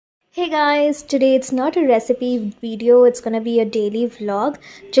Hey guys, today it's not a recipe video, it's gonna be a daily vlog.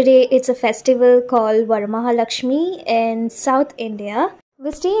 Today it's a festival called Varmahalakshmi in South India.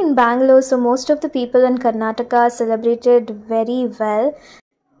 We stay in Bangalore, so most of the people in Karnataka celebrated very well.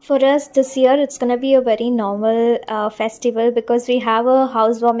 For us this year, it's gonna be a very normal festival because we have a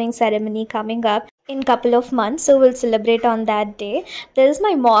housewarming ceremony coming up in couple of months, so we'll celebrate on that day. There is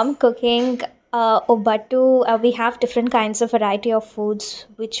my mom cooking obatu. We have different kinds of variety of foods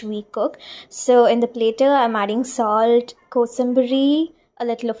which we cook. So in the platter, I'm adding salt, kosamberry, a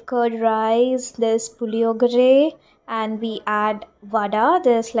little of curd rice. There's puliogare, and we add vada.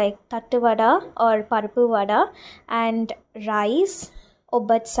 There's like tattu vada or parpu vada, and rice,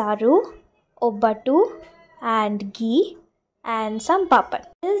 obbatsaru, obbatu, and ghee, and some papad.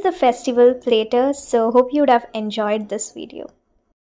 This is the festival platter, so hope you would have enjoyed this video.